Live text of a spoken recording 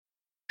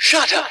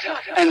Shut up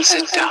and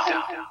sit down.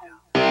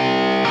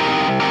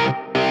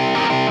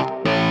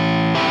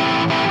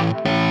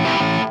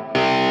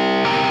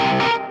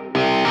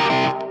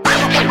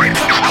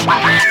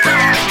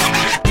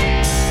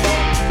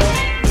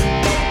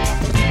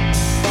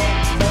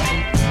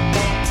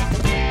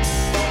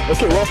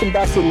 Okay, welcome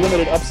back to the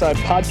Limited Upside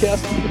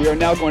Podcast. We are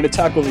now going to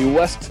tackle the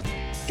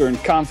Western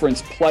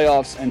Conference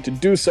playoffs, and to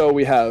do so,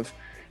 we have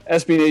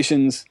SB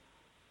Nation's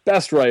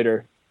best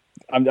writer.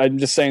 I'm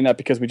just saying that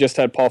because we just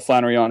had Paul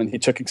Flannery on, and he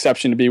took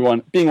exception to being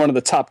one of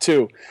the top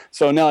two.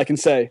 So now I can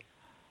say,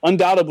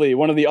 undoubtedly,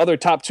 one of the other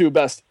top two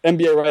best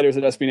NBA writers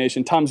at SB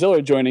Nation, Tom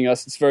Ziller, joining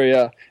us. It's very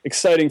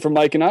exciting for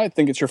Mike and I. I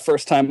think it's your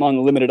first time on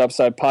the Limited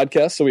Upside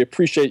Podcast, so we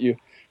appreciate you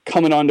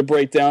coming on to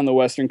break down the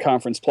Western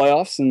Conference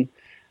playoffs. And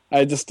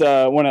I just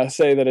want to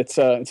say that it's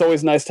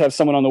always nice to have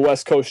someone on the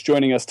West Coast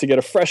joining us to get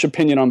a fresh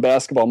opinion on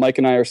basketball. Mike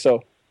and I are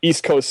so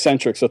East Coast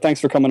centric, so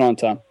thanks for coming on,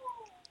 Tom.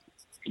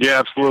 Yeah,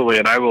 absolutely,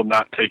 and I will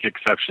not take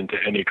exception to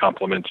any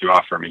compliments you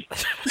offer me.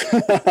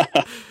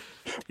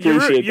 You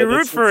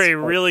root for a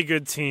really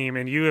good team,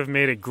 and you have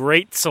made a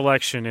great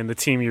selection in the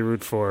team you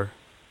root for.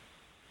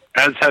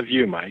 As have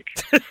you, Mike.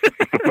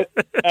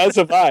 As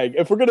have I.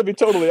 If we're going to be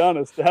totally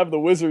honest, to have the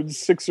Wizards,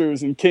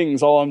 Sixers, and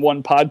Kings all on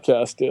one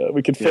podcast,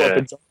 we could fill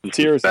up in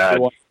tears if we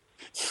want.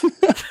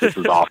 This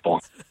is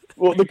awful.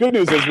 Well, the good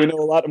news is we know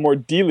a lot more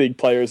D-League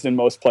players than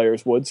most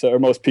players would, or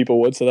most people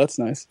would, so that's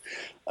nice.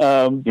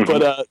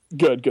 But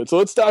good. So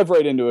let's dive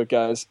right into it,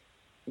 guys.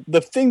 The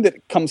thing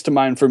that comes to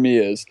mind for me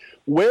is,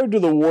 where do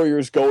the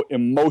Warriors go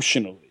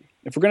emotionally?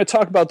 If we're going to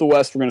talk about the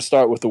West, we're going to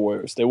start with the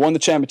Warriors. They won the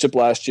championship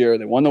last year.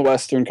 They won the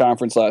Western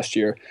Conference last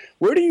year.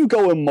 Where do you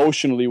go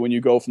emotionally when you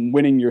go from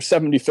winning your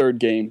 73rd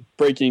game,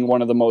 breaking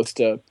one of the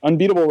most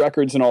unbeatable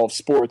records in all of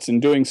sports,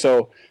 and doing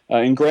so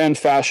in grand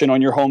fashion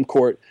on your home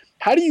court?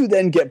 How do you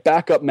then get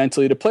back up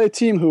mentally to play a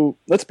team who,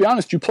 let's be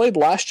honest, you played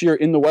last year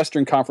in the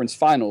Western Conference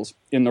Finals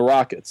in the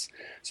Rockets?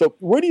 So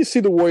where do you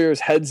see the Warriors'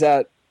 heads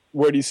at?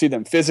 Where do you see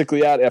them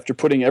physically at after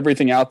putting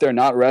everything out there,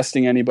 not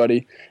resting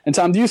anybody? And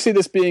Tom, do you see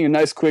this being a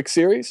nice, quick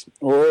series?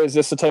 Or is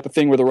this the type of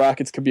thing where the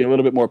Rockets could be a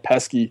little bit more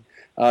pesky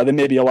than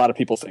maybe a lot of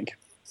people think?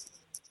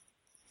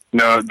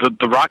 No,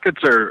 the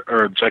Rockets are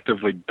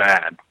objectively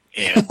bad,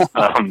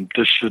 and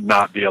this should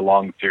not be a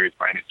long series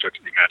by any stretch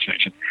of the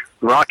imagination.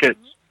 The Rockets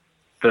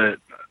that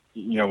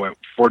went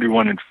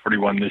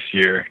 41-41 this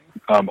year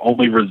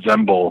only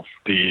resemble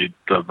the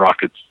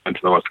Rockets into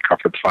the Western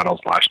Conference Finals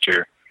last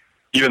year.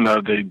 Even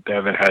though they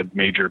haven't had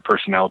major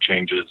personnel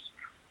changes,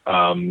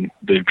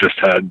 they've just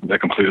had a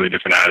completely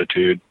different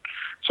attitude,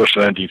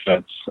 especially on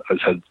defense,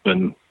 as has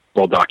been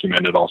well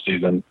documented all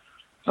season.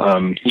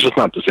 It's just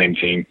not the same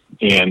team,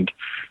 and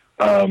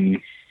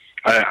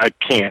I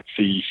can't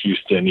see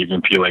Houston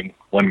even peeling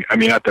one. I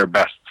mean, at their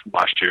best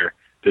last year,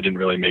 they didn't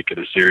really make it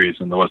a series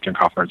in the Western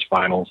Conference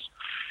Finals,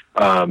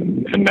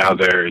 and now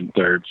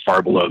they're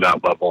far below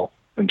that level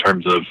in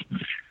terms of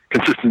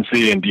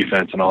consistency and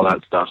defense and all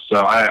that stuff.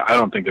 So I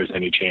don't think there's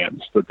any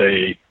chance that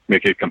they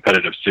make a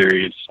competitive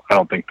series. I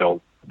don't think they'll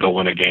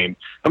win a game.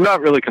 I'm not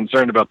really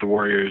concerned about the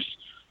Warriors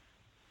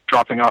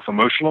dropping off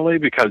emotionally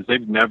because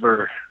they've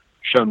never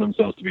shown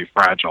themselves to be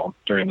fragile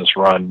during this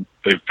run.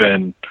 They've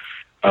gotten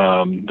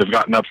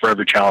up for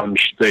every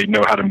challenge. They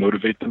know how to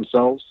motivate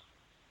themselves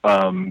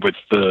with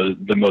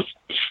the most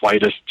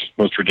slightest,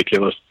 most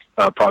ridiculous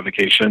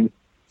provocation.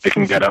 They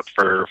can get up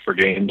for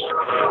games.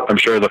 I'm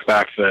sure the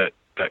fact that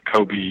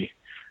Kobe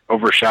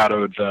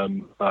overshadowed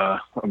them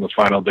on the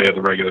final day of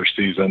the regular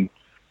season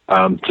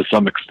to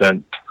some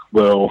extent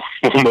will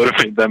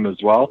motivate them as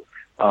well.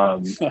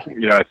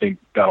 I think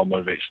that'll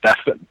motivate Steph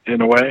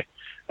in a way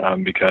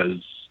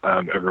because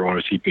everyone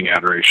was heaping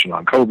adoration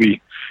on Kobe.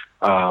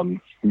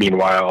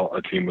 Meanwhile,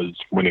 a team was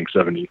winning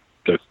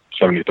the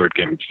 73rd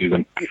game of the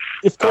season.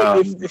 If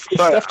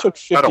Steph took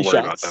 50 I don't worry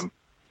shots, about them.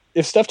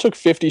 If Steph took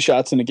 50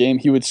 shots in a game,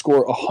 he would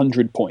score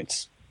 100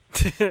 points.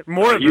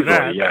 More than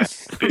that. Yeah,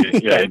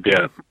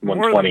 120.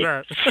 More than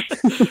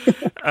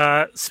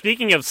that.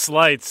 Speaking of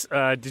slights,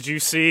 did you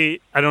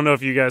see, I don't know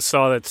if you guys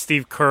saw that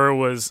Steve Kerr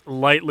was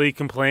lightly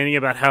complaining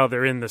about how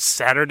they're in the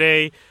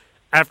Saturday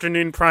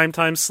afternoon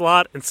primetime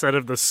slot instead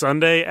of the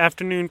Sunday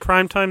afternoon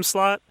primetime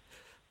slot?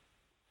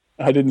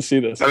 I didn't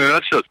see this. I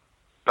mean,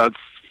 that's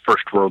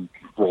first world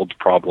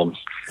problems.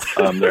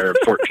 There are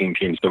 14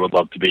 teams that would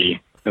love to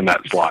be in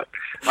that slot.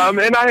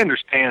 And I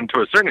understand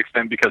to a certain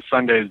extent because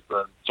Sunday is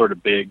the sort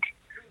of big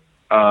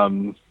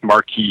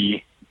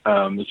marquee,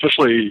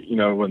 especially,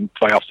 when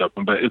playoffs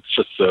open, but it's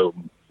just so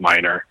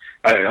minor.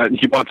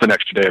 He wants an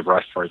extra day of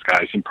rest for his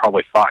guys. He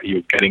probably thought he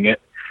was getting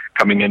it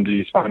coming into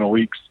these final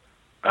weeks.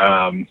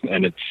 And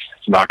it's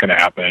not going to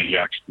happen.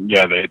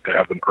 They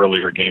have an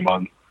earlier game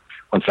on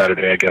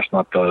Saturday, I guess,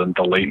 not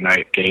the late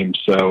night game.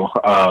 So,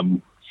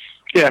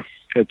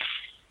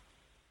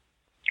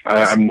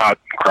 I'm not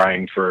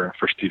crying for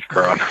Steve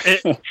Kerr.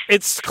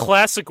 It's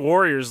classic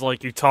Warriors,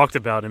 like you talked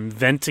about,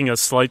 inventing a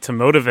slight to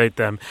motivate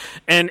them.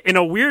 And in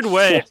a weird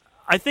way,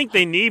 I think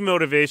they need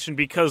motivation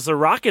because the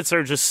Rockets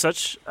are just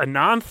such a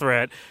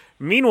non-threat.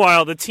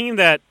 Meanwhile, the team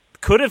that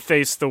could have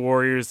faced the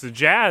Warriors, the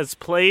Jazz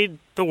played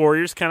the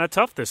Warriors kind of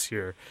tough this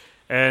year,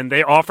 and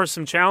they offer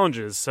some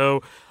challenges.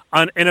 So,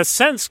 in a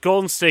sense,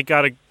 Golden State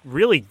got a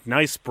really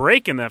nice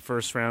break in that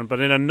first round, but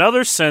in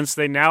another sense,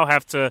 they now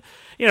have to,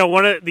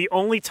 the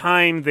only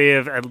time they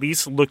have at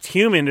least looked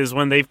human is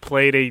when they've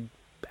played a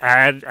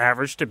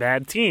average to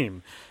bad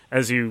team,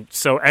 as you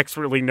so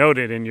expertly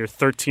noted in your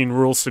 13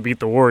 rules to beat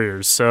the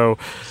Warriors. So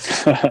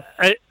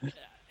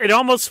it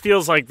almost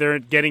feels like they're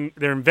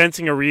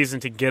inventing a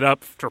reason to get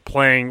up for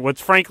playing what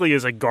frankly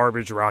is a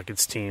garbage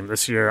Rockets team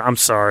this year. I'm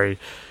sorry.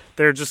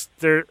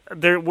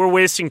 We're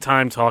wasting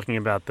time talking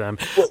about them.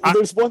 Well,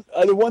 there's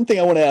one thing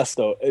I want to ask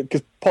though,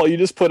 because Paul, you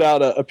just put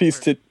out a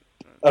piece to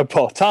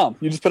Tom,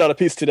 you just put out a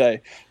piece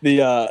today. The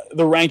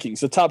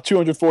rankings, the top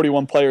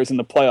 241 players in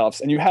the playoffs,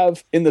 and you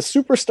have in the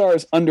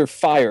superstars under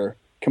fire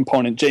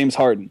component James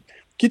Harden.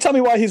 Can you tell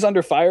me why he's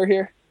under fire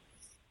here?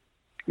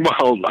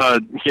 Well,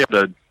 he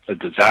had a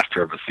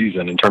disaster of a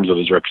season in terms of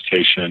his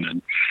reputation,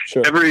 and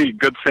Sure. every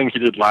good thing he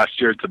did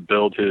last year to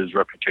build his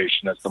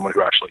reputation as someone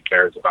who actually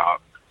cares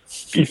about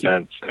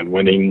defense and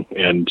winning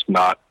and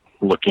not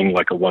looking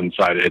like a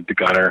one-sided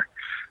gunner.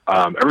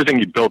 Everything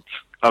he built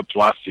up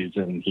last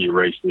season, he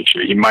erased this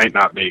year. He might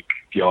not make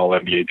the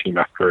All-NBA team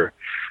after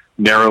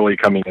narrowly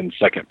coming in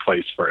second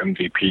place for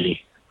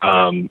MVP,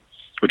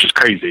 which is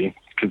crazy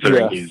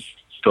considering he's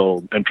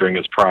still entering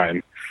his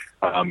prime.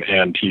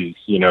 And he's,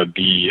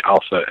 the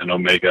alpha and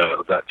omega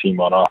of that team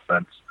on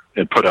offense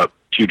and put up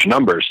huge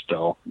numbers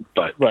still.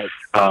 But Right.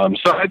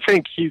 so I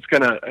think he's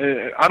going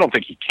to, I don't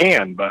think he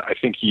can, but I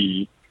think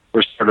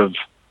we're sort of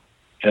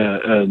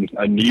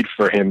a need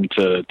for him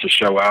to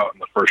show out in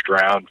the first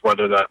round,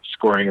 whether that's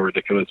scoring a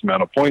ridiculous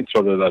amount of points,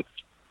 whether that's,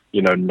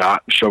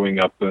 not showing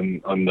up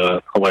on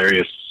the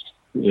hilarious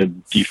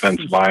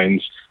defense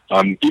lines.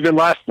 Even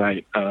last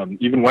night,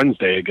 even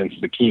Wednesday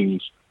against the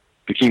Kings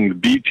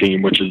B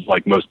team, which is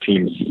like most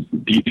teams'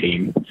 B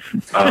team,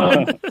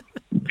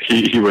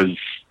 he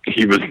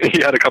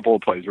had a couple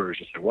of plays where it was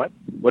just like,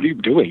 what are you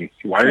doing?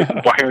 Why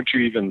aren't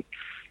you even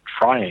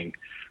trying?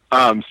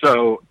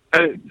 So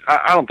I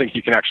don't think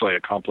he can actually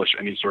accomplish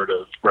any sort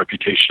of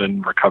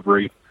reputation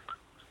recovery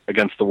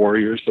against the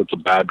Warriors. That's a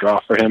bad draw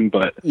for him,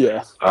 but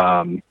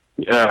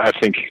I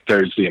think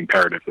there's the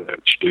imperative that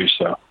it should do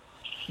so.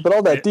 But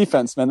all that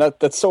defense, man,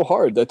 that's so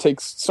hard. That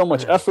takes so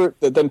much effort.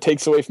 That then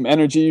takes away from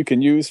energy you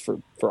can use for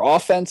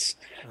offense.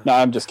 No,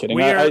 I'm just kidding.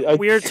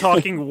 We are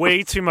talking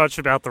way too much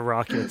about the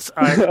Rockets.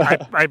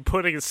 I'm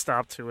putting a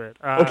stop to it.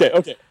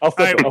 Okay. I'll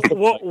flip it.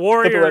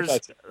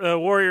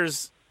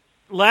 Warriors.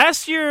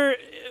 Last year,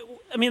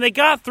 I mean, they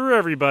got through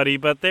everybody,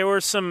 but there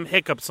were some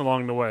hiccups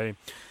along the way.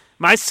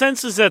 My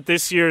sense is that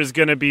this year is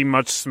going to be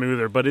much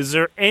smoother, but is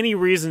there any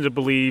reason to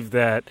believe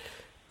that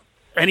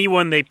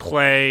anyone they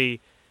play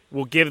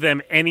will give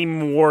them any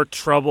more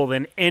trouble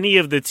than any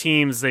of the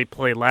teams they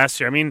played last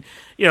year? I mean,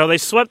 they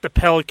swept the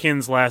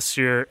Pelicans last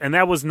year, and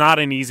that was not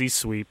an easy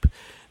sweep.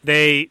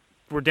 They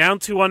were down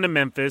 2-1 to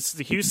Memphis.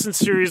 The Houston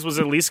series was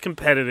at least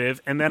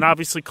competitive, and then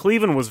obviously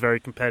Cleveland was very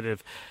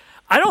competitive.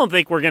 I don't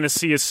think we're going to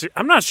see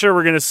I'm not sure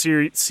we're going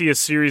to see a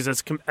series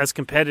as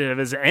competitive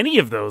as any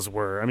of those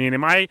were. I mean,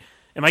 am I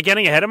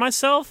getting ahead of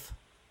myself?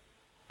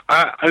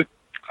 I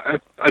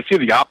see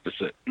the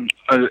opposite,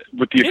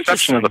 with the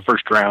exception of the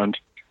first round.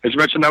 As you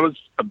mentioned, that was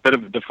a bit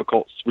of a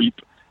difficult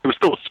sweep. It was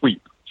still a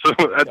sweep,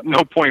 so at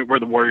no point were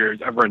the Warriors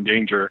ever in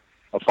danger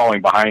of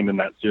falling behind in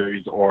that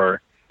series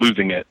or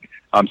losing it.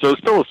 So it was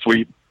still a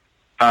sweep.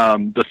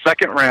 The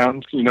second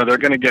round, they're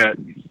going to get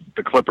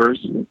the Clippers,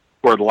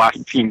 who are the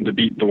last team to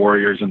beat the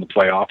Warriors in the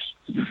playoffs.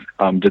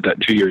 Did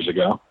that 2 years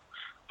ago.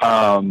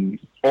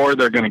 Or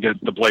they're going to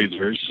get the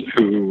Blazers,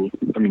 who,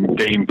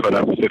 Dame put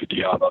up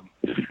 50 on them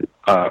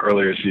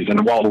earlier this season.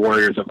 And while the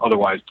Warriors have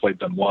otherwise played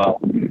them well,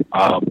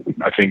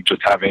 I think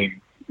just having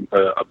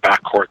a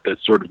backcourt that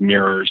sort of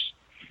mirrors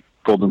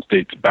Golden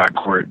State's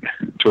backcourt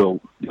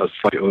to a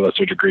slightly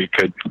lesser degree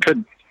could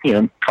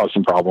cause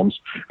some problems.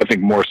 I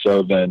think more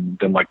so than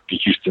like the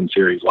Houston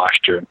series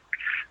last year.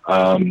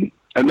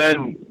 And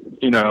then,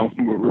 we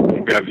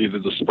have either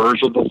the Spurs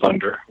or the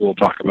Thunder we'll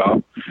talk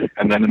about.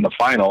 And then in the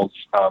finals,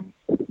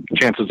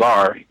 chances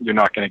are you're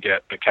not going to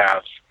get the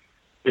Cavs.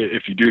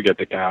 If you do get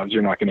the Cavs,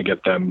 you're not going to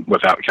get them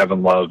without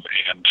Kevin Love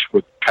and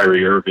with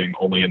Kyrie Irving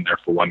only in there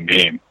for one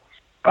game.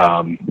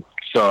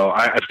 So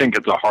I think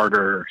it's a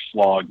harder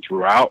slog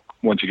throughout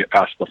once you get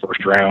past the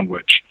first round,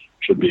 which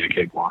should be a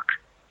cakewalk.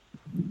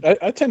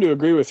 I tend to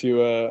agree with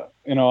you,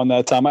 on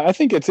that, Tom. I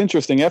think it's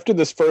interesting. After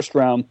this first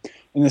round,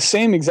 in the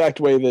same exact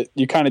way that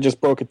you kind of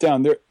just broke it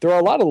down, there are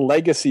a lot of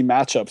legacy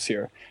matchups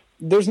here.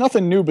 There's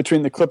nothing new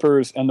between the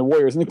Clippers and the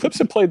Warriors, and the Clips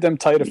have played them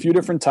tight a few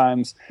different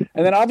times.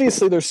 And then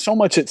obviously there's so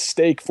much at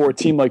stake for a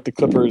team like the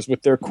Clippers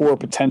with their core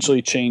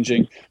potentially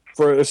changing.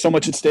 There's so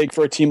much at stake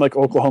for a team like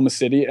Oklahoma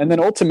City. And then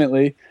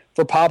ultimately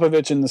for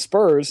Popovich and the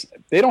Spurs,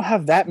 they don't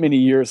have that many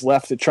years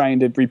left at trying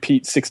to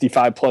repeat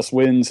 65-plus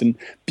wins and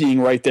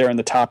being right there in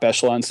the top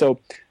echelon. So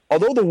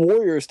although the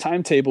Warriors'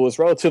 timetable is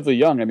relatively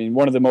young,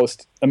 one of the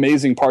most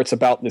amazing parts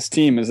about this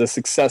team is the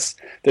success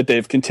that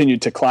they've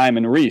continued to climb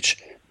and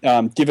reach.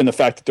 given the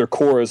fact that their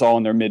core is all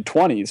in their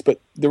mid-20s. But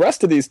the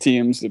rest of these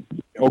teams,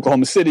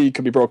 Oklahoma City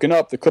could be broken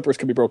up, the Clippers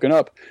could be broken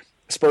up,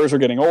 Spurs are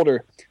getting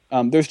older.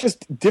 There's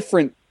just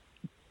different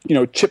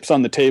chips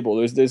on the table.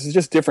 There's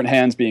just different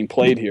hands being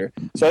played here.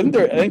 So I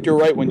think you're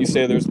right when you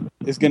say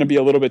it's going to be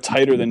a little bit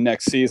tighter than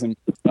next season,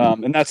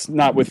 and that's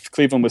not with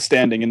Cleveland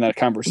withstanding in that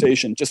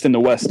conversation, just in the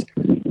West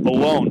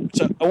alone.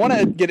 So I want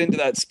to get into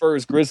that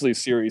Spurs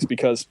Grizzlies series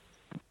because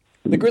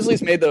the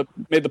Grizzlies made the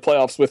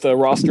playoffs with a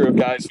roster of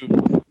guys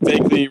who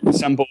vaguely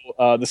resemble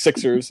the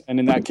Sixers, and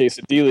in that case,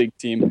 a D-League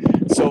team.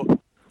 So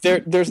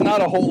there's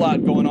not a whole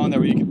lot going on there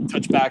where you can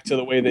touch back to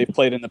the way they've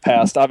played in the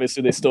past.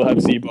 Obviously, they still have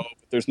Zebo,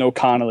 but there's no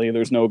Connolly,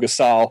 there's no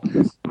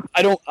Gasol.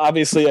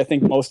 I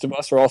think most of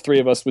us, or all three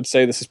of us, would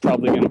say this is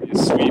probably going to be a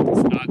sweep,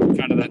 if not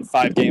kind of that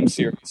 5-game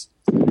series.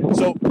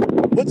 So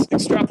let's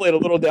extrapolate a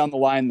little down the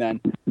line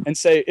then and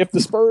say if the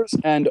Spurs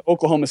and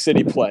Oklahoma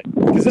City play,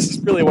 because this is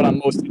really what I'm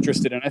most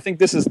interested in. I think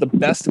this is the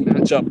best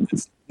matchup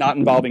that's not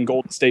involving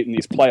Golden State in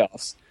these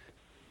playoffs.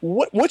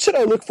 What should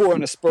I look for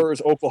in a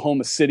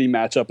Spurs-Oklahoma City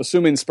matchup,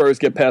 assuming the Spurs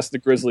get past the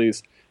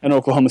Grizzlies and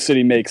Oklahoma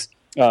City makes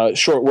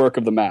short work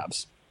of the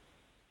Mavs?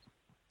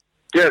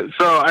 Yeah,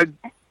 so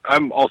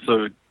I'm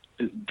also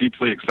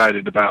deeply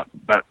excited about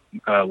that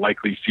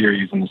likely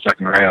series in the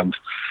second round.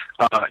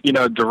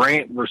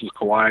 Durant versus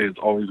Kawhi is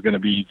always going to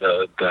be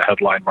the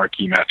headline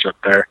marquee matchup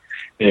there,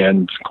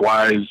 and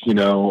Kawhi's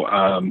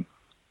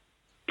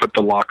put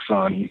the locks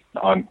on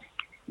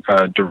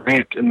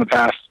Durant in the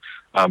past.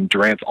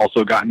 Durant's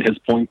also gotten his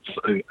points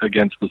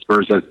against the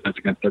Spurs as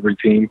against every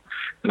team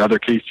in other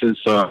cases,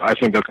 so I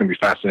think that's going to be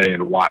fascinating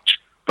to watch.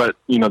 But,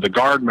 the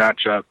guard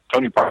matchup,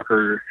 Tony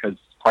Parker has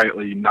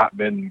quietly not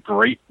been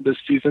great this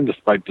season,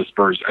 despite the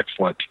Spurs'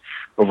 excellent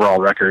overall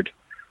record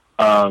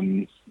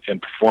and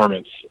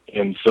performance.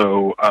 And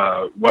so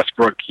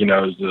Westbrook,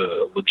 is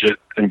a legit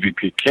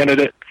MVP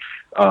candidate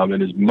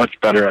and is much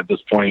better at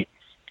this point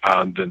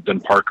than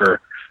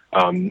Parker.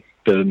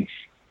 The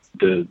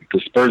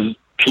Spurs'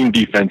 team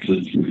defense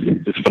is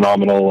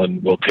phenomenal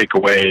and will take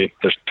away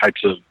the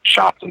types of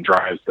shots and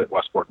drives that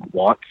Westbrook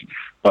wants.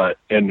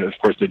 And of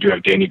course they do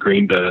have Danny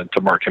Green to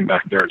mark him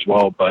back there as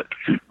well. But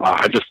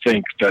I just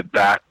think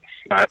that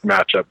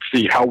matchup,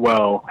 see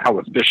how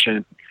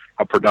efficient,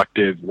 how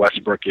productive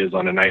Westbrook is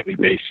on a nightly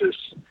basis,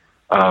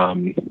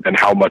 and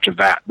how much of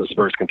that the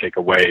Spurs can take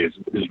away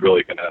is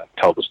really going to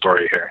tell the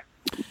story here.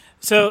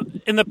 So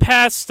in the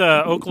past,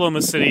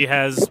 Oklahoma City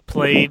has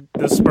played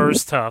the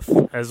Spurs tough,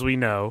 as we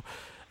know.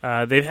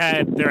 They've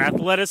had their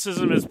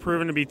athleticism has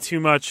proven to be too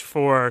much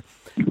for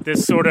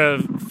this sort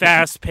of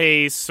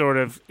fast-paced, sort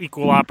of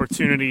equal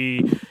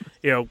opportunity,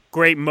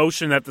 great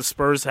motion that the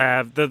Spurs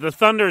have. The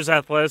Thunder's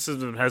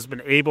athleticism has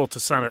been able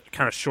to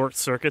kind of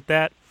short-circuit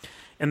that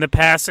in the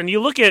past. And you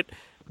look at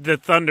the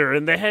Thunder,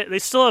 and they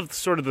still have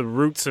sort of the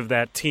roots of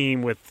that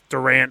team with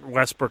Durant,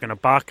 Westbrook, and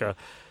Ibaka.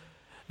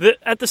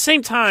 At the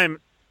same time,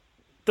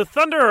 the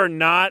Thunder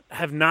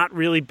have not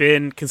really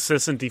been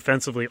consistent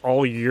defensively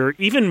all year,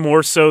 even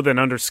more so than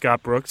under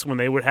Scott Brooks when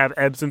they would have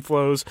ebbs and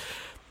flows.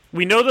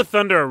 We know the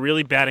Thunder are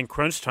really bad in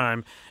crunch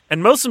time,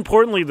 and most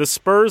importantly, the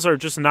Spurs are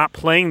just not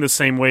playing the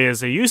same way as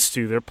they used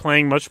to. They're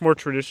playing much more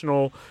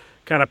traditional,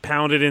 kind of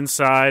pounded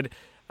inside.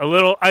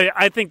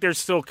 I think they're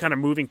still kind of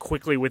moving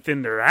quickly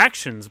within their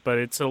actions, but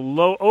it's a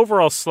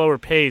overall slower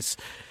pace.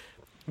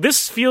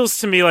 This feels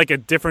to me like a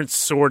different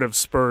sort of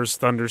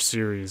Spurs-Thunder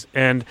series,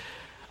 and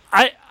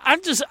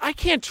I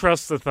can't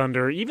trust the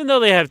Thunder, even though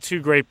they have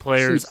two great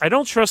players. I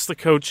don't trust the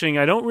coaching.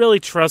 I don't really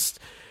trust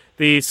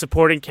the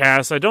supporting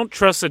cast. I don't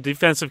trust the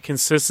defensive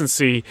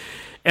consistency.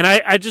 And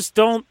I just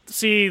don't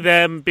see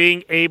them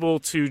being able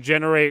to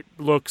generate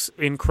looks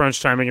in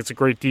crunch time against a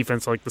great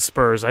defense like the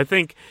Spurs. I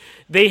think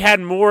they had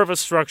more of a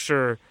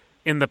structure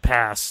in the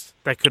past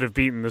that could have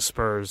beaten the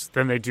Spurs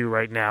than they do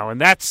right now.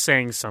 And that's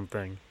saying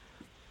something.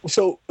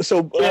 So both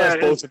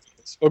of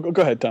this.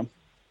 Go ahead, Tom.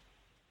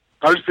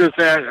 I was just going to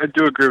say, I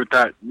do agree with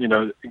that.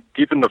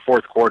 Deep in the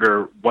fourth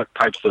quarter, what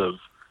types of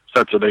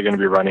sets are they going to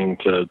be running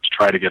to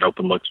try to get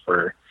open looks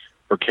for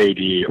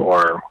KD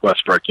or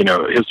Westbrook?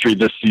 History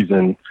this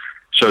season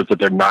shows that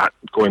they're not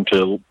going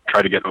to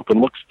try to get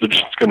open looks. They're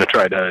just going to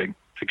try to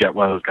get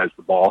one of those guys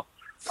the ball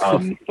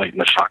late in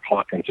the shot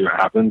clock and see what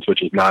happens,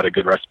 which is not a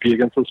good recipe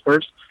against the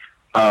Spurs.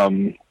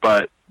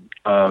 But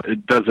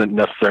it doesn't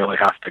necessarily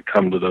have to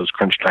come to those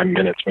crunch time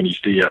minutes when you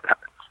see it.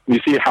 When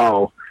you see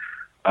how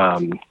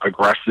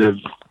aggressive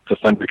the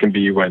Thunder can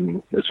be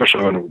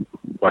especially when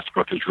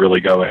Westbrook is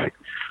really going.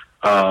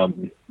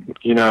 And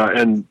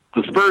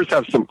the Spurs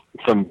have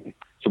some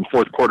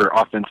fourth quarter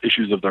offense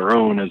issues of their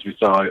own, as we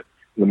saw in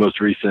the most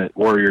recent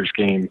Warriors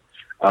game.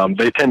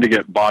 They tend to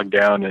get bogged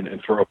down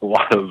and throw up a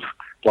lot of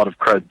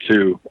crud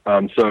too.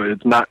 So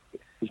it's not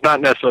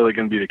necessarily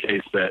going to be the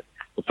case that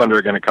the Thunder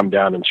are going to come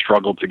down and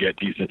struggle to get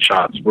decent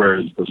shots,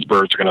 whereas the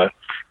Spurs are going to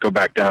go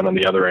back down on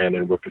the other end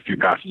and whip a few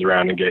passes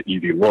around and get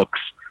easy looks.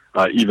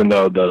 Even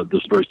though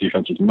the Spurs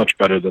defense is much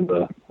better than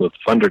the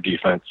Thunder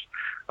defense,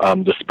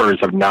 the Spurs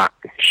have not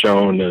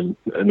shown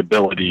an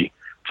ability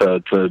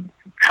to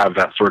have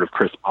that sort of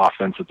crisp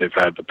offense that they've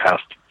had the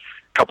past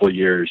couple of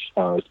years,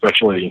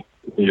 especially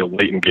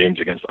late in games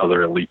against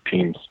other elite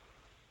teams.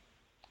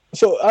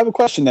 So I have a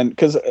question then,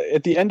 because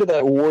at the end of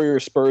that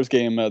Warriors-Spurs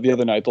game the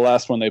other night, the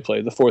last one they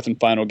played, the fourth and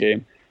final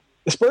game,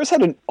 the Spurs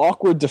had an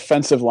awkward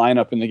defensive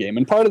lineup in the game,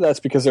 and part of that's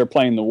because they're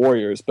playing the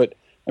Warriors. But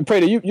and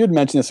Prada, you'd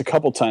mentioned this a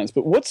couple times,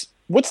 but what's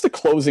the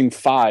closing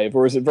five,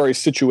 or is it very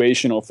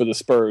situational for the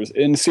Spurs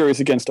in the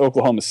series against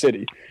Oklahoma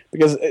City?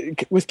 Because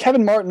with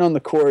Kevin Martin on the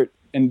court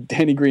and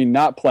Danny Green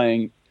not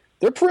playing,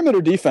 their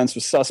perimeter defense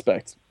was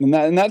suspect, and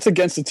that's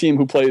against a team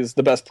who plays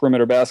the best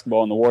perimeter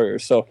basketball in the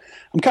Warriors. So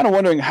I'm kind of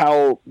wondering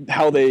how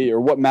they, or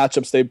what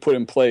matchups they put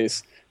in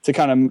place to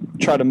kind of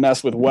try to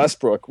mess with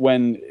Westbrook,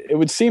 when it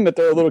would seem that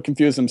they're a little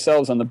confused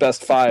themselves on the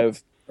best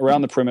five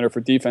around the perimeter for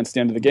defense at the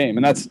end of the game,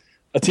 and that's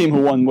a team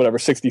who won,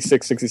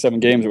 66, 67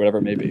 games or whatever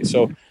it may be.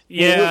 So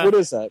yeah, what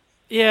is that?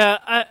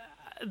 Yeah,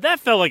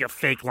 that felt like a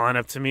fake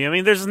lineup to me. I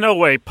mean, there's no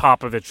way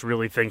Popovich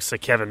really thinks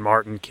that Kevin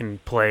Martin can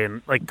play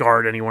and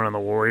guard anyone on the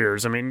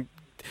Warriors. I mean,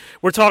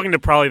 we're talking to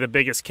probably the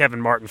biggest Kevin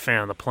Martin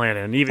fan on the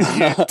planet, and even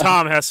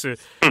Tom has to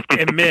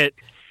admit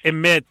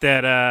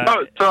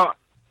that.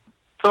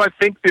 So I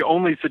think the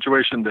only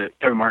situation that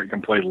Kevin Martin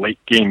can play late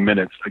game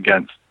minutes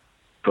against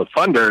the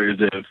Thunder is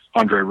if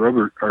Andre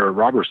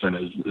Robertson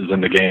is in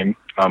the game,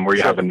 where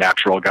you have a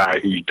natural guy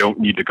who you don't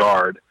need to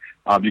guard.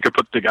 You could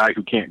put the guy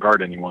who can't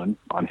guard anyone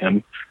on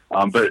him.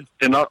 But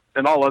in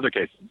all other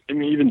cases, I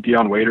mean, even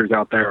Dion Waiters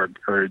out there,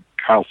 or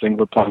Kyle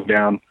Singlet playing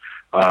down,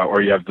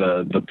 or you have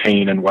the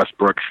Payne and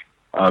Westbrook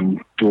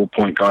dual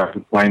point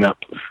guard lineup.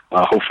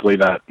 Hopefully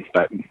that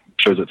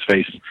shows its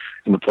face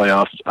in the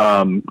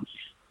playoffs.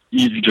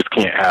 You just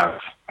can't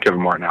have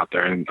Kevin Martin out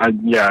there. And I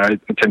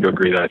tend to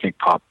agree that I think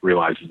Pop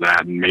realizes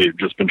that and may have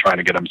just been trying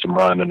to get him some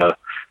run in a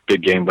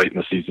big game late in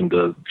the season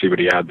to see what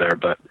he had there.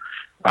 But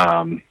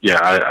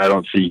I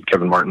don't see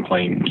Kevin Martin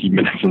playing key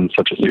minutes in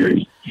such a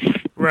series.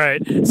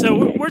 Right.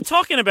 So we're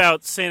talking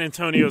about San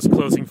Antonio's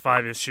closing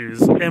five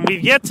issues, and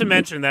we've yet to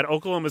mention that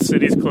Oklahoma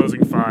City's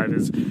closing five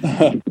is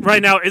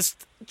right now is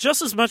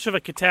just as much of a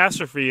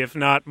catastrophe, if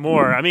not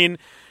more. I mean,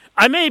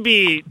 I may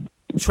be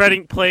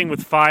playing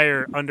with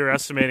fire,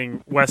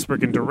 underestimating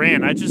Westbrook and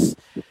Durant.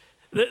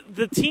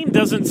 The team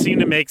doesn't seem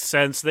to make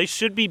sense. They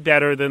should be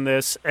better than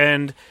this,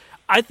 and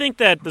I think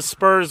that the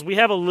Spurs, we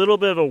have a little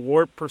bit of a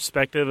warped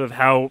perspective of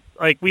how,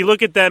 we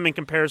look at them in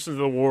comparison to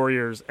the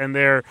Warriors, and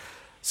they're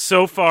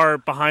so far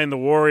behind the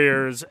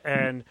Warriors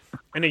and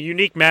in a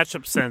unique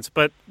matchup sense,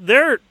 but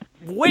they're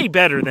way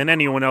better than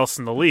anyone else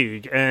in the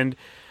league. And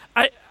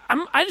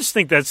I just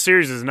think that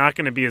series is not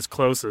going to be as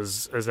close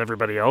as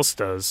everybody else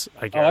does,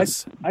 I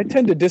guess. I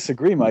tend to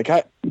disagree, Mike.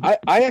 I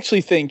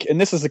actually think,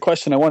 and this is the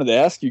question I wanted to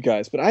ask you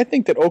guys, but I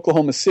think that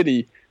Oklahoma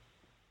City,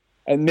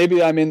 and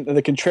maybe I'm in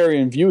the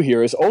contrarian view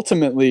here, is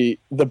ultimately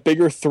the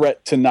bigger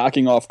threat to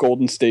knocking off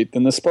Golden State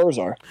than the Spurs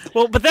are.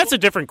 Well, but that's a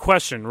different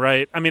question,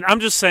 right? I mean, I'm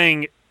just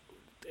saying,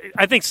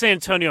 I think San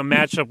Antonio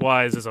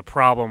matchup-wise is a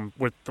problem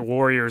with the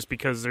Warriors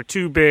because they're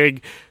too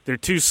big, they're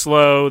too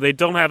slow, they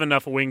don't have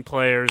enough wing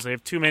players, they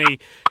have too many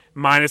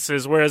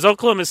minuses, whereas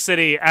Oklahoma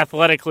City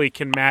athletically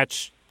can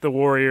match the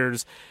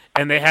Warriors,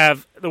 and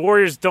the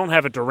Warriors don't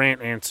have a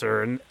Durant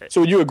answer. And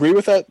so would you agree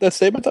with that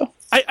statement, though?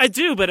 I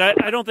do, but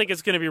I don't think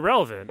it's going to be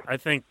relevant. I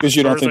think because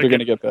you don't think they're going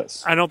to get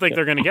this. I don't think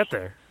they're going to get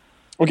there.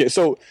 Okay,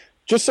 so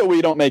just so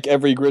we don't make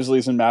every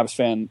Grizzlies and Mavs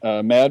fan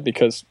mad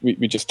because we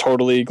just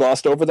totally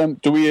glossed over them,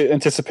 do we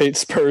anticipate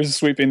Spurs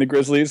sweeping the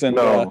Grizzlies? And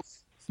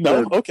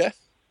no. Okay.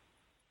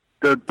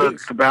 The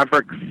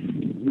Mavericks,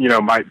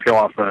 might peel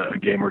off a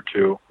game or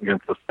two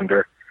against the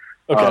Thunder.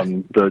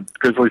 Okay. The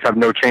Grizzlies have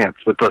no chance.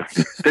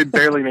 They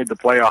barely made the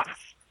playoffs,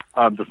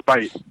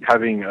 despite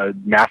having a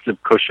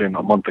massive cushion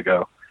a month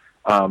ago.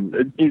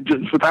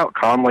 Just without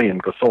Conley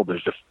and Gasol,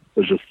 there's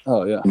just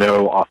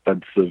no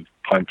offensive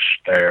punch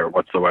there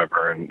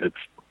whatsoever, and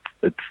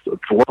it's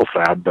a little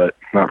sad, but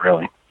not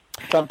really.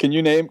 Tom, can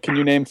you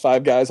name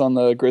five guys on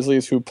the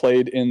Grizzlies who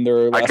played in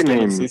their last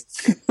game of the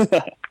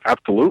season?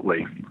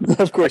 Absolutely.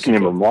 Of course. I can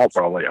name them all,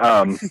 probably.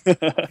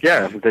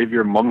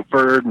 Xavier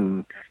Mumford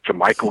and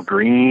JaMychal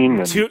Green.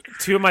 And,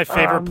 two of my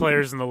favorite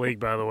players in the league,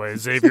 by the way,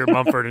 Xavier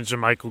Mumford and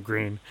JaMychal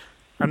Green.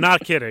 I'm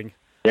not kidding.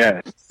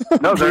 Yeah.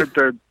 No,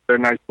 they're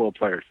nice little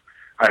players.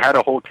 I had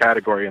a whole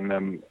category in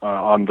them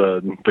on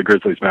the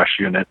Grizzlies Mash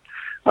unit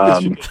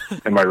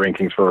in my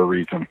rankings for a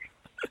reason.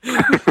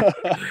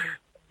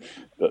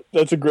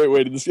 That's a great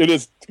way to. It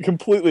is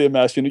completely a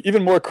mass unit.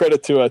 Even more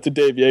credit to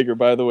Dave Yeager,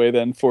 by the way,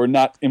 then for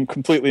not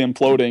completely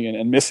imploding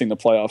and missing the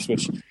playoffs,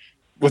 which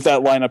with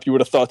that lineup you would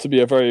have thought to be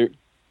a very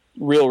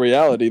real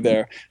reality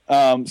there.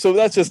 So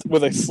that's just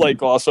with a slight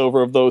gloss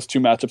over of those two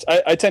matchups.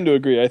 I tend to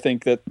agree. I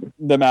think that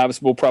the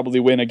Mavs will probably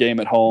win a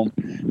game at home.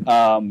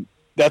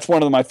 That's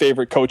one of my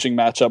favorite coaching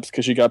matchups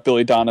because you got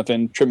Billy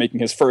Donovan making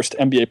his first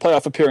NBA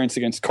playoff appearance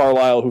against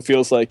Carlisle, who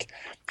feels like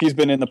he's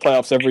been in the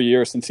playoffs every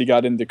year since he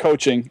got into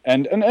coaching.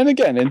 And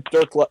again, in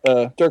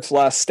Dirk's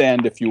last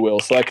stand, if you will.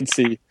 So I can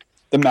see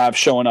the Mavs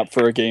showing up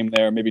for a game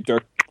there. Maybe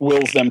Dirk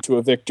wills them to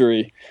a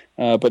victory,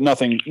 but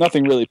nothing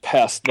really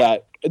past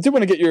that. I did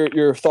want to get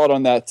your thought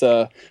on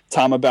that,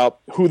 Tom, about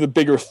who the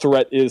bigger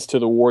threat is to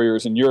the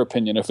Warriors, in your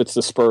opinion, if it's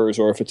the Spurs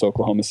or if it's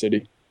Oklahoma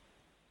City.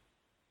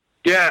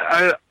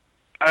 Yeah,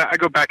 I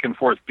go back and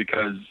forth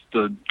because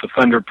the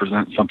Thunder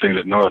present something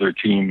that no other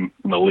team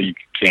in the league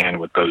can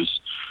with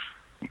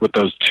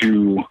those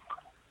two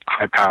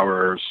high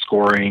power,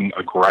 scoring,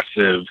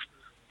 aggressive,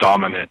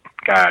 dominant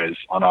guys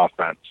on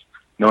offense.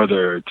 No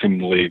other team in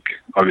the league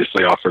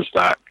obviously offers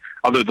that,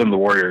 other than the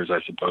Warriors,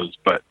 I suppose.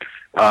 But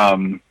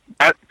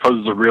that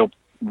poses a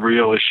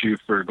real issue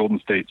for Golden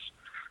State's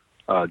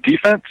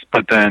defense.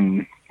 But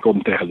then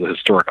Golden State has a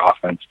historic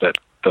offense that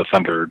the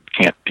Thunder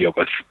can't deal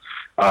with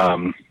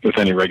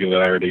any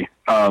regularity.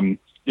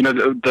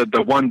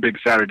 The one big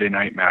Saturday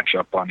night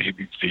matchup on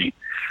ABC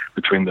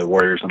between the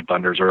Warriors and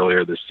Thunders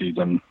earlier this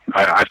season,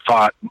 I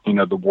thought,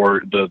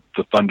 the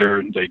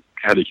Thunder, they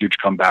had a huge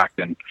comeback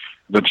and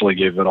eventually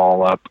gave it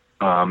all up.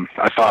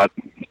 I thought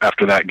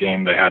after that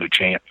game they had a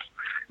chance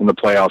in the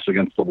playoffs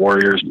against the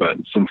Warriors, but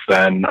since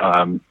then,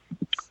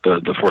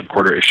 the fourth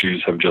quarter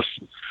issues have just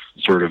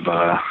sort of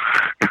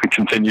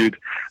continued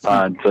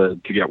to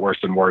get worse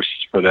and worse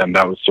for them.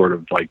 That was sort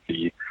of like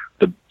the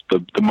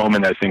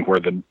moment, I think, where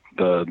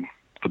the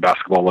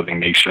basketball living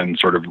nation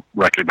sort of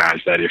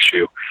recognized that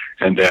issue,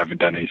 and they haven't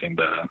done anything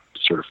to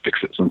sort of fix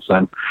it since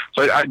then.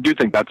 So I do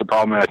think that's a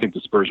problem, and I think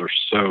the Spurs are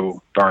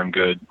so darn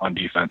good on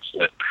defense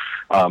that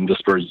the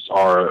Spurs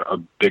are a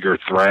bigger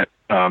threat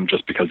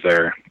just because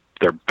they're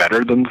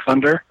better than the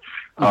Thunder,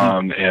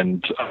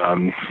 and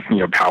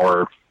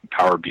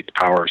power beats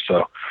power.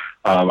 So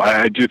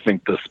I do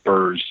think the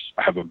Spurs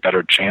have a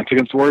better chance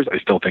against the Warriors. I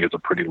still think it's a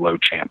pretty low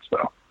chance,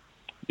 though.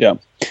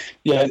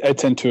 Yeah, I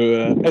tend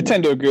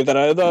to agree with that.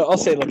 I'll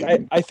say, look,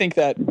 I think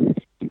that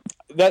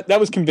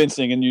was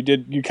convincing, and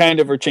you kind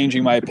of are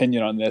changing my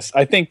opinion on this.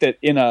 I think that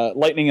in a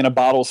lightning in a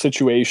bottle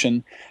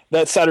situation,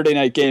 that Saturday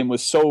night game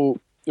was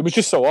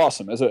just so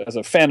awesome. As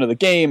a fan of the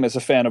game, as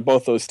a fan of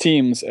both those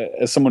teams,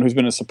 as someone who's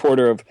been a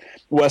supporter of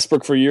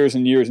Westbrook for years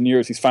and years and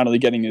years, he's finally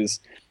getting his,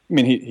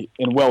 he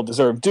in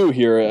well-deserved due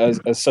here as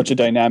such a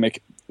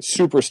dynamic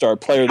superstar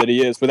player that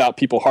he is, without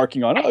people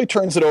harking on, he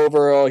turns it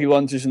over, he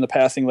lunges in the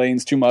passing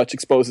lanes too much,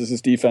 exposes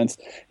his defense.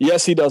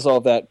 Yes, he does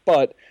all that,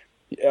 but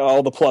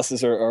all the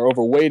pluses are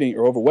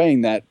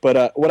overweighing that.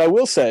 But what I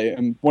will say,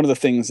 and one of the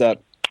things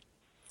that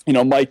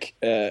Mike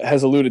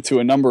has alluded to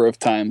a number of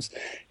times,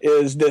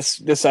 is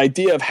this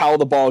idea of how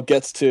the ball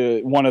gets to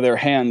one of their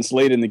hands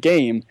late in the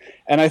game.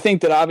 And I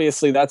think that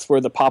obviously that's where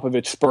the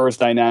Popovich Spurs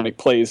dynamic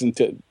plays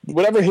into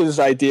whatever his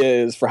idea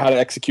is for how to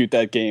execute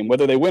that game.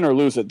 Whether they win or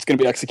lose it, it's going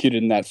to be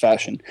executed in that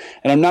fashion.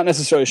 And I'm not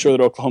necessarily sure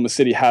that Oklahoma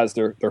City has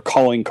their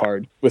calling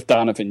card with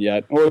Donovan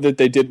yet, or that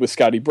they did with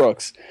Scotty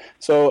Brooks.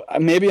 So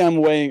maybe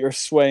I'm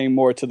swaying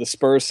more to the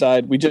Spurs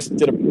side. We just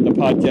did a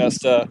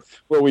podcast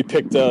where we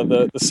picked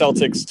the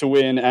Celtics to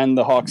win and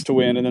the Hawks to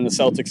win, and then the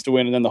Celtics to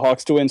win and then the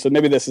Hawks to win. So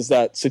maybe this is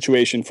that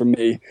situation for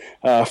me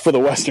for the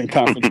Western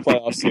Conference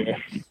playoffs here.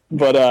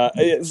 But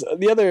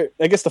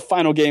the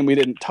final game we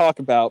didn't talk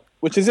about,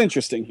 which is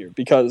interesting here,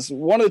 because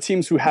one of the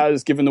teams who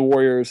has given the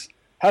Warriors,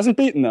 hasn't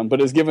beaten them, but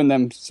has given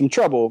them some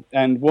trouble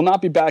and will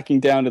not be backing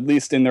down, at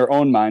least in their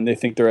own mind. They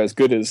think they're as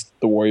good as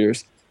the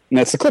Warriors, and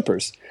that's the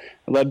Clippers,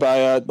 led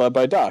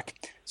by Doc.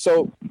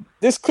 So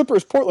this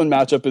Clippers-Portland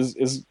matchup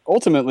is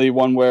ultimately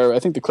one where I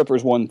think the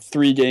Clippers won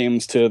 3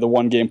 games to the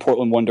 1 game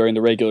Portland won during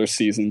the regular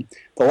season.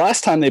 The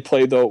last time they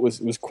played, though, it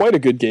was quite a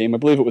good game. I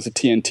believe it was a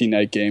TNT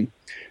night game.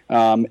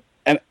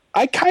 And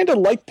I kind of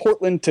like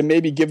Portland to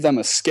maybe give them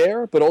a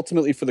scare, but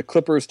ultimately for the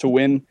Clippers to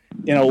win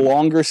in a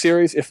longer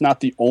series, if not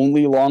the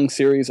only long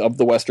series of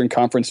the Western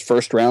Conference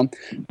first round.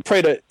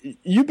 Prada,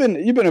 you're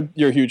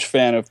a huge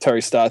fan of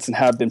Terry Stotts and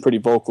have been pretty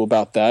vocal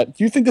about that.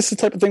 Do you think this is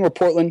the type of thing where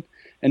Portland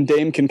and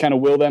Dame can kind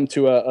of will them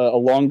to a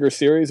longer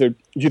series, or do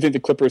you think the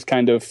Clippers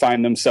kind of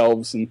find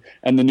themselves and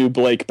the new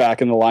Blake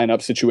back in the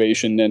lineup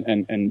situation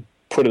and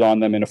put it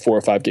on them in a 4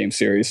 or 5 game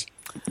series?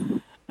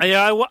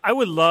 Yeah, I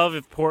would love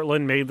if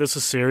Portland made this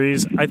a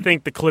series. I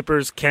think the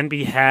Clippers can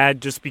be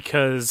had just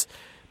because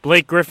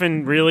Blake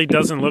Griffin really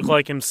doesn't look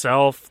like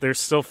himself. They're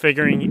still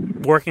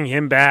working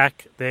him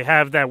back. They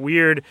have that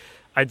weird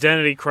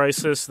identity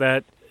crisis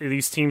that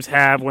these teams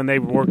have when they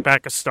work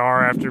back a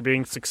star after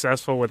being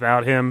successful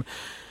without him.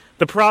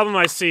 The problem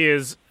I see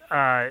is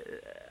I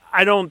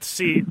don't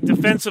see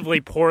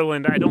defensively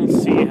Portland. I don't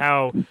see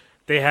how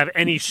they have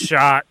any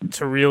shot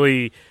to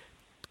really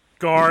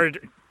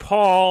guard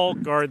Paul,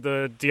 guard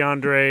the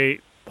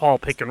DeAndre Paul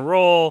pick and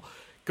roll,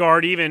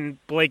 guard even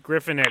Blake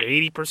Griffin at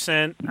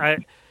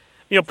 80%.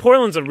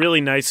 Portland's a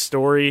really nice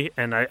story,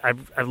 and I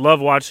love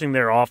watching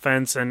their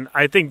offense, and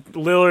I think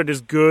Lillard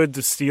is good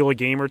to steal a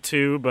game or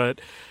two, but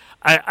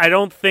I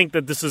don't think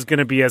that this is going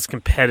to be as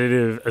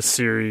competitive a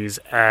series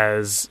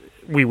as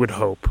we would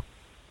hope.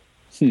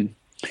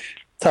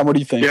 Tom, what do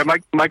you think? Yeah,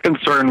 my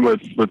concern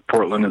with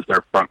Portland is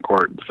their front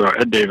court. So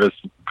Ed Davis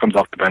comes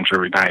off the bench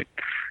every night,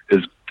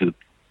 is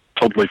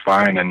totally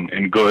fine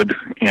and good,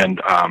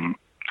 and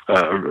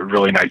a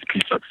really nice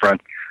piece up front.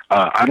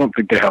 I don't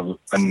think they have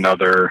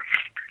another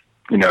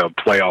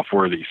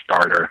playoff-worthy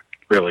starter,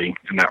 really,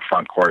 in that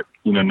front court.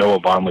 Noah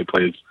Vonleh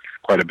plays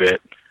quite a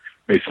bit.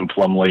 Mason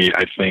Plumlee,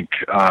 I think,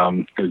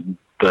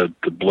 the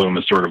bloom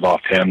is sort of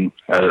off him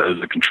as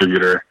a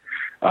contributor.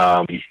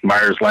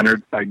 Myers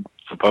Leonard, I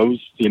suppose,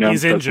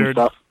 he's injured.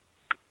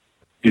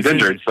 He's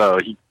injured, so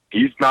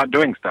he's not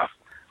doing stuff.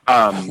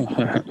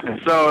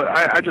 So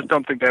I just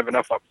don't think they have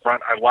enough up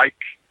front. I like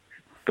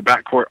the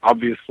backcourt,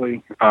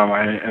 obviously,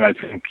 and I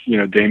think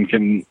Dame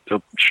can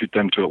shoot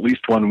them to at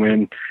least one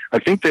win. I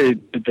think they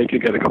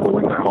could get a couple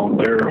wins at home.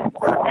 They're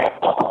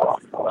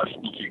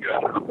sneaky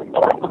good up in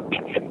Portland,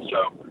 and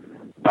so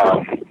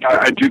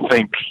I do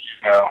think.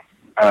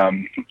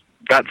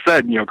 That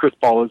said, Chris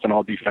Paul is an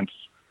all-defense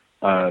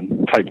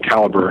type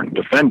caliber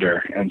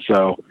defender, and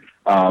so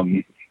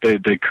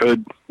they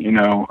could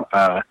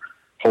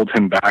hold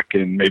him back,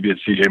 and maybe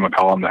it's C.J.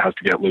 McCollum that has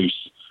to get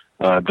loose.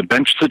 The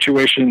bench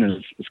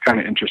situation is kind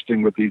of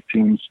interesting with these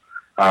teams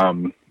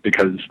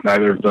because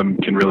neither of them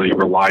can really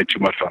rely too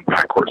much on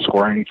backcourt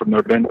scoring from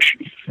their bench.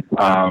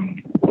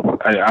 I'm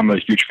a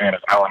huge fan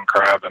of Alan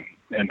Crabb,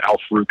 and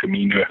Al-Farouq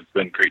Aminu has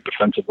been great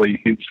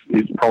defensively.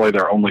 He's probably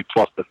their only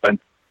plus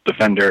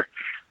defender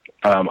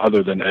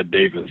other than Ed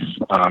Davis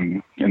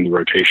in the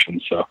rotation.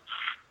 So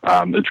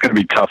it's going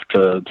to be tough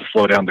to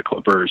slow down the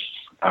Clippers,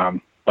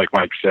 like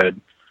Mike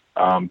said.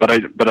 But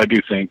I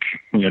do think,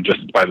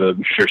 just by the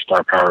sheer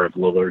star power of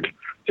Lillard,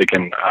 they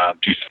can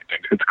do something.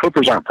 The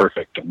Clippers aren't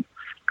perfect, and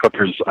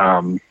Clippers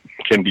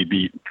can be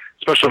beat,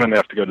 especially when they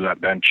have to go to that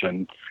bench.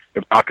 And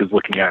if Doc is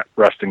looking at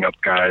resting up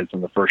guys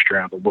in the first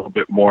round a little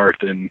bit more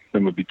than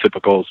would be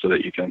typical, so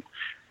that you can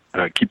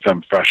keep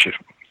them fresh.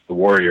 The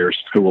Warriors,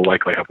 who will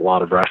likely have a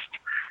lot of rest,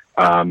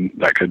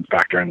 that could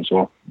factor in as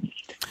well.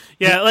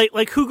 Yeah,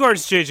 like who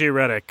guards JJ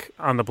Redick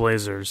on the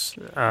Blazers?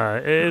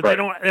 Right. They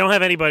don't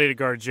have anybody to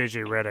guard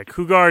JJ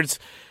Redick.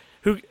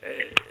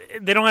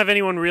 They don't have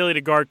anyone really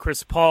to guard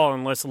Chris Paul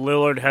unless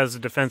Lillard has a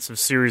defensive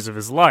series of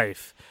his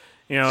life.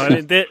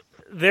 And they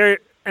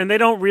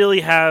don't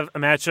really have a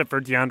matchup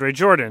for DeAndre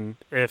Jordan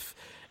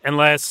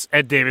unless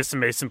Ed Davis and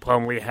Mason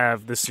Plumlee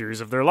have the series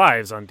of their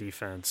lives on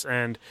defense.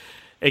 And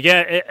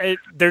again,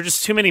 there are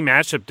just too many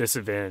matchup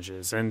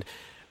disadvantages. And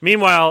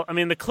meanwhile,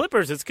 the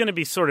Clippers, it's going to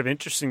be sort of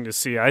interesting to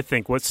see, I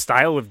think, what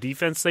style of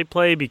defense they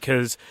play,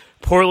 because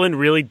Portland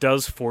really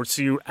does force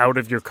you out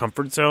of your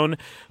comfort zone.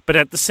 But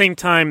at the same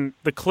time,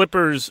 the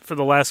Clippers, for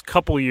the last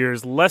couple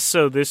years, less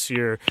so this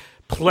year,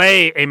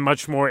 play a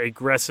much more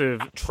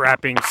aggressive,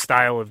 trapping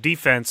style of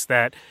defense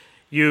that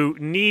you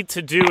need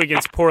to do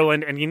against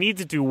Portland, and you need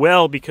to do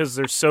well because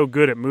they're so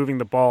good at moving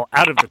the ball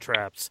out of the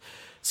traps.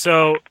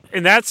 So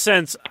in that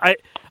sense, I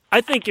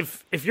think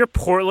if you're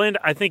Portland,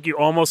 I think you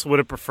almost would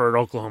have preferred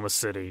Oklahoma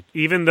City.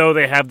 Even though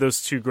they have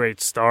those two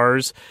great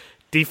stars,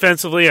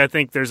 defensively, I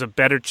think there's a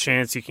better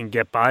chance you can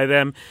get by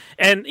them.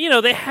 And,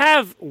 they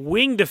have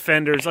wing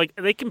defenders. Like,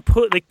 they could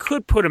put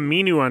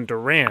Aminu on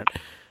Durant,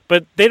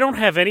 but they don't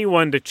have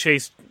anyone to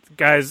chase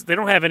guys. They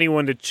don't have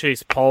anyone to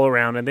chase Paul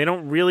around, and they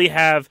don't really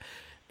have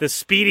the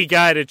speedy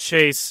guy to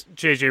chase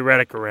JJ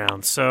Redick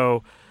around.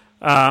 So,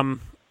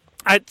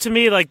 to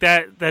me, like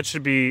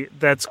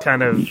that's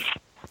kind of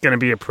going to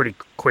be a pretty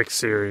quick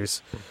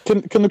series.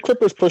 Can the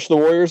Clippers push the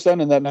Warriors then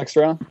in that next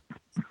round?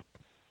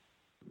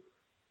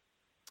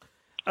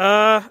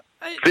 I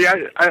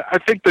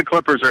think the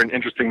Clippers are an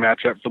interesting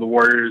matchup for the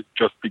Warriors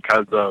just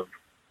because of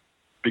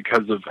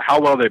how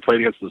well they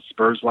played against the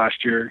Spurs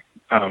last year.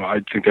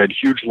 I think they had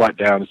huge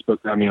letdown.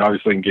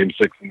 Obviously in Game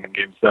 6 and in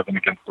Game 7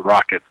 against the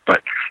Rockets,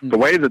 but the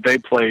way that they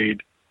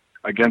played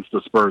against the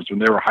Spurs when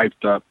they were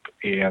hyped up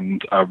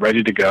and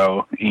ready to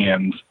go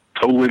and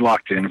totally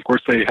locked in. Of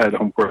course, they had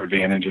home court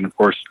advantage, and of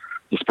course,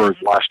 the Spurs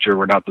last year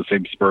were not the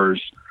same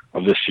Spurs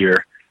of this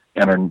year,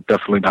 and are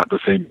definitely not the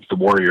same as the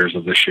Warriors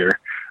of this year.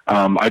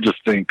 I just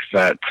think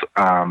that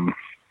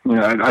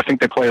I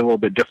think they play a little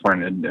bit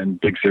different in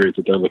big series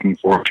that they're looking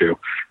forward to.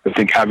 I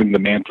think having the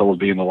mantle of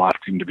being the last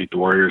team to beat the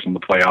Warriors in the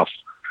playoffs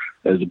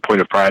is a point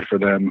of pride for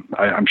them.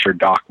 I'm sure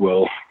Doc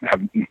will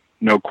have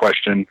no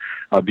question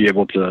be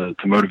able to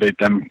motivate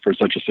them for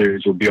such a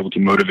series. Will be able to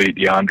motivate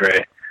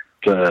DeAndre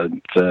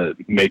to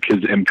make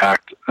his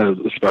impact,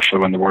 especially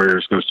when the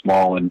Warriors go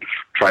small and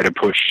try to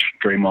push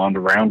Draymond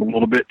around a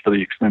little bit to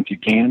the extent he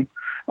can.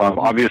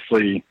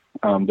 Obviously,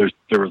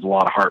 there was a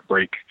lot of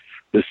heartbreak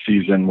this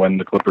season when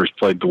the Clippers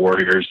played the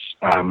Warriors.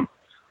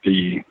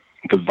 The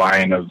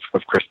vine of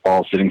Chris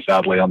Paul sitting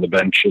sadly on the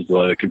bench as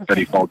the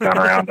confetti falls down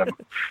around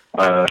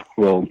him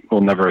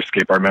will never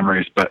escape our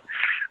memories. But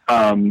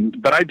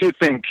I do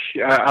think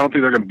I don't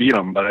think they're going to beat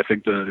them, but I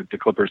think the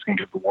Clippers can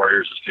give the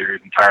Warriors a series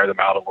and tire them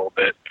out a little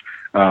bit.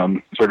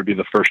 Sort of be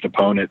the first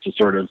opponent to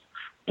sort of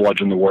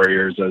bludgeon the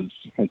Warriors as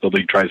the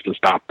league tries to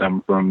stop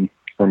them from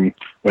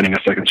winning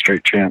a second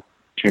straight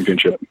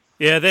championship.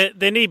 Yeah,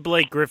 they need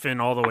Blake Griffin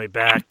all the way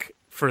back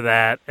for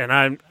that, and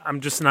I'm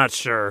just not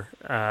sure.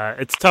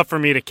 It's tough for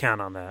me to count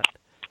on that.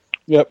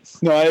 Yep,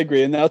 no, I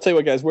agree. And I'll tell you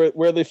what, guys,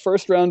 where the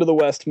first round of the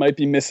West might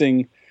be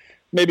missing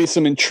maybe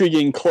some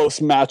intriguing close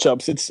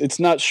matchups. It's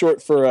not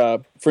short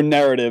for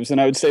narratives, and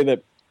I would say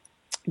that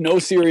no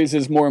series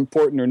is more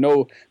important, or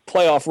no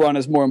playoff run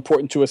is more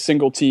important to a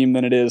single team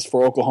than it is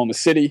for Oklahoma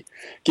City,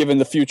 given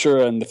the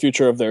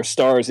future of their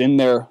stars in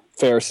their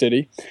fair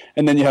city.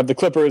 And then you have the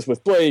Clippers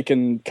with Blake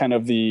and kind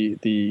of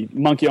the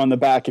monkey on the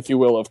back, if you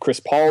will, of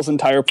Chris Paul's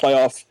entire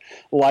playoff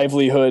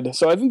livelihood.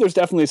 So I think there's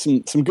definitely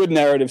some good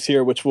narratives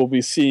here, which we'll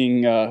be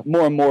seeing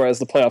more and more as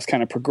the playoffs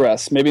kind of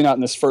progress. Maybe not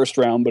in this first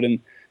round, but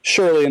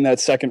surely in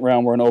that second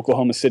round, where an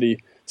Oklahoma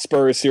City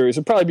Spurs series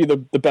would probably be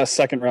the best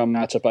second round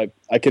matchup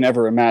I can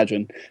ever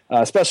imagine,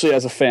 especially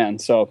as a fan.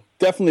 So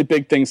definitely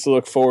big things to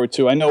look forward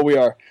to. I know we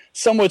are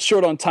somewhat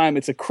short on time.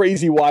 It's a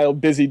crazy, wild,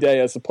 busy day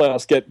as the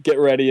playoffs get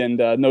ready, and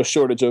no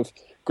shortage of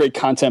great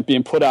content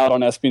being put out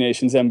on SB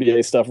Nation's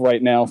NBA stuff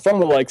right now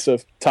from the likes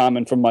of Tom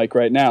and from Mike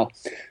right now.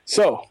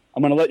 So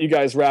I'm going to let you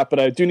guys wrap, but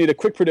I do need a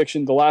quick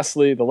prediction. The last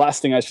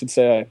thing I should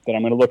say that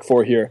I'm going to look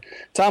for here.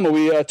 Tom, are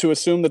we to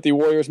assume that the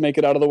Warriors make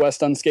it out of the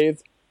West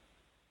unscathed?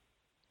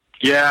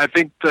 Yeah, I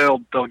think they'll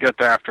get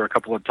there after a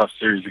couple of tough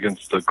series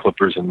against the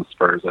Clippers and the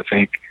Spurs. I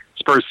think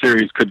Spurs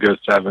series could go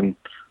 7,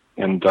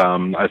 and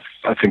I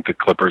think the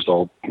Clippers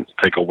will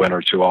take a win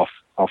or two off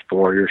the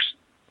Warriors.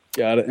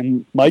 Got it.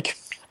 And Mike?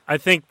 I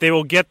think they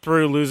will get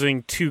through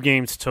losing 2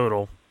 games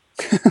total.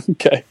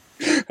 Okay.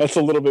 That's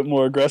a little bit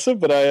more aggressive,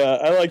 but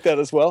I like that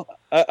as well.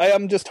 I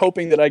am just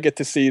hoping that I get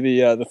to see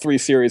the 3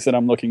 series that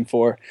I'm looking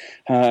for,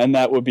 and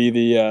that would be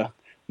the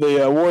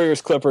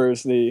Warriors,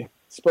 Clippers, the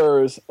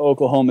Spurs,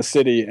 Oklahoma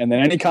City, and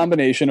then any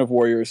combination of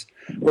Warriors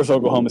versus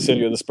Oklahoma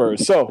City or the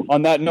Spurs. So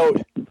on that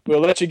note, we'll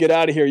let you get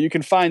out of here. You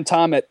can find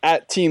Tom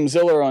at Team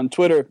Ziller on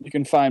Twitter. You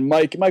can find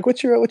Mike. Mike,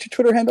 what's your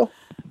Twitter handle?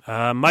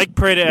 Mike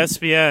Prada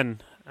SBN.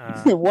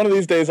 One of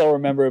these days I'll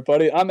remember it,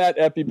 buddy. I'm at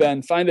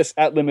EpiBen. Find us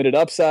at Limited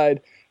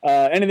Upside.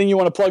 Anything you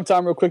want to plug,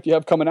 Tom, real quick, you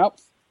have coming out?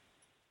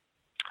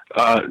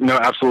 No,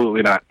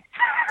 absolutely not.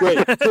 Great,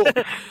 cool.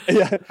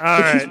 Yeah. All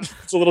right.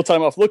 It's a little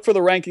time off. Look for the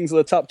rankings of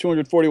the top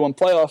 241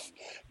 playoff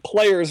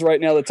players right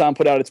now that Tom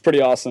put out. It's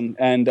pretty awesome.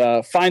 And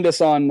find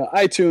us on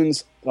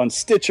iTunes, on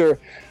Stitcher,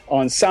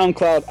 on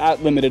SoundCloud,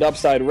 at Limited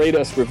Upside. Rate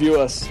us, review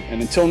us.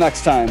 And until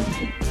next time,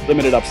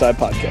 Limited Upside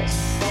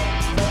Podcast.